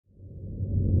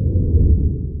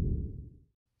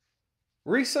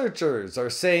Researchers are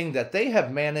saying that they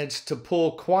have managed to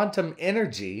pull quantum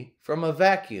energy from a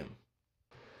vacuum.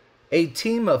 A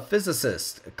team of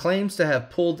physicists claims to have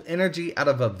pulled energy out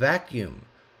of a vacuum.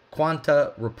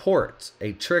 Quanta reports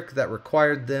a trick that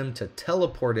required them to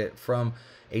teleport it from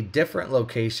a different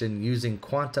location using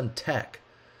quantum tech.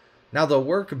 Now, the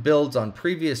work builds on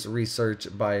previous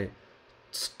research by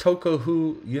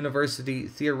Tohoku University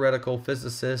theoretical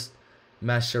physicist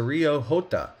Masahiro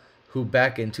Hotta, who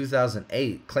back in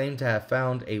 2008 claimed to have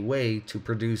found a way to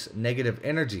produce negative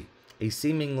energy, a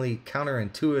seemingly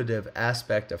counterintuitive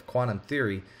aspect of quantum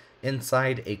theory,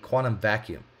 inside a quantum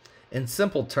vacuum. In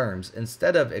simple terms,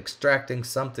 instead of extracting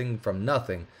something from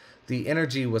nothing, the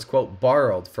energy was, quote,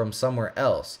 borrowed from somewhere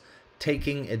else,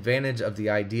 taking advantage of the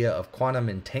idea of quantum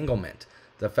entanglement,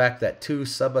 the fact that two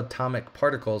subatomic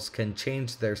particles can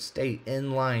change their state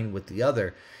in line with the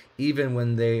other, even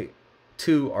when they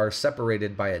two are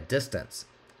separated by a distance.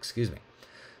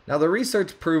 Now, the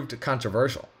research proved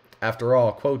controversial. After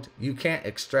all, quote, you can't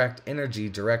extract energy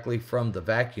directly from the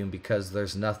vacuum because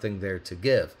there's nothing there to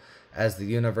give, as the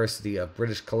University of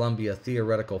British Columbia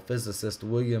theoretical physicist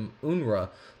William Unruh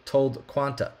told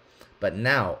Quanta. But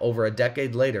now, over a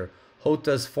decade later,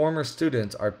 Hotta's former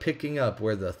students are picking up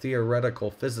where the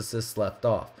theoretical physicists left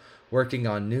off, working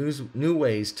on new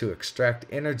ways to extract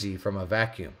energy from a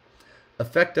vacuum,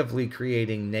 effectively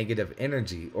creating negative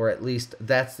energy, or at least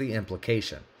that's the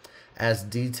implication. As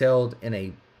detailed in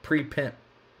a preprint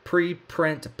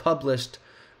published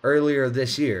earlier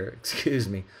this year,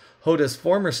 Hotta's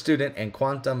former student and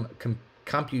quantum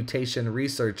computation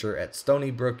researcher at Stony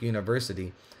Brook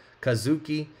University,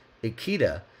 Kazuki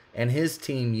Ikeda, and his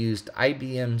team used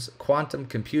IBM's quantum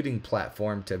computing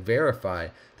platform to verify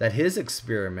that his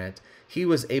experiment, he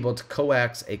was able to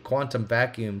coax a quantum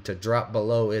vacuum to drop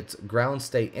below its ground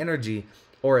state energy,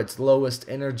 or its lowest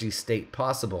energy state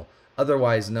possible,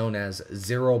 otherwise known as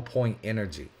 0 point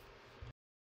energy.